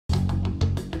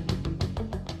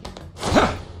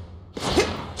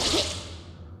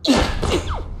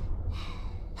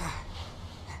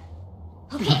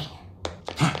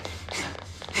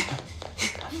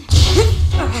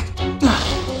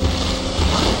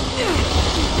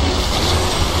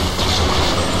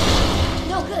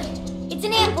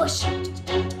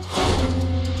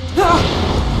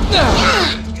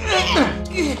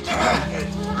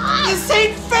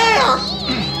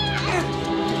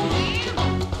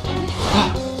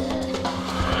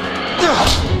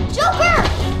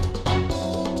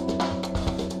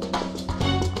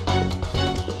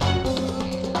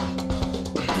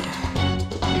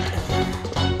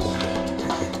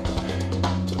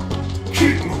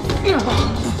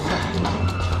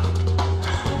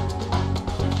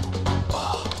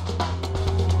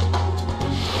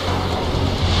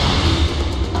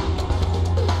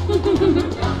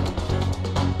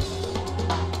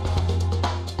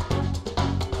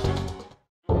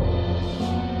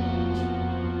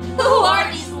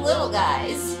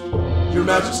Your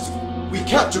Majesty, we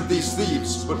captured these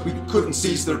thieves, but we couldn't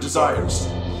seize their desires.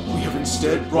 We have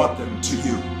instead brought them to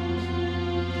you.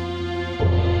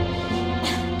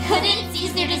 Couldn't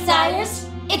seize their desires?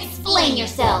 Explain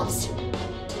yourselves.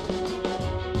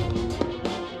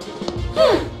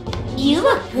 You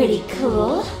look pretty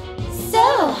cool.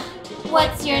 So,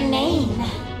 what's your name?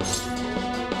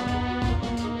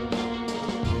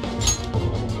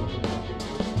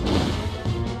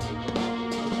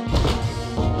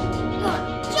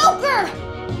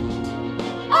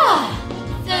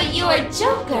 You're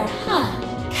Joker, huh?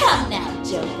 Come now,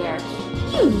 Joker.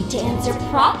 You need to answer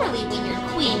properly when your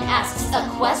queen asks a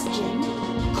question.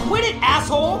 Quit it,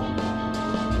 asshole!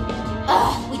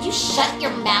 Would you shut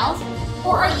your mouth?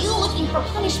 Or are you looking for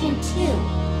punishment too?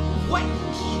 What?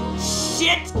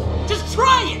 Shit! Just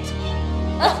try it!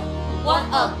 What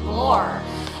a bore.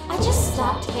 I just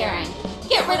stopped caring.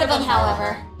 Get rid of them,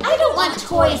 however. I don't want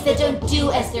toys that don't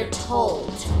do as they're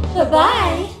told.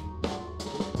 Bye-bye.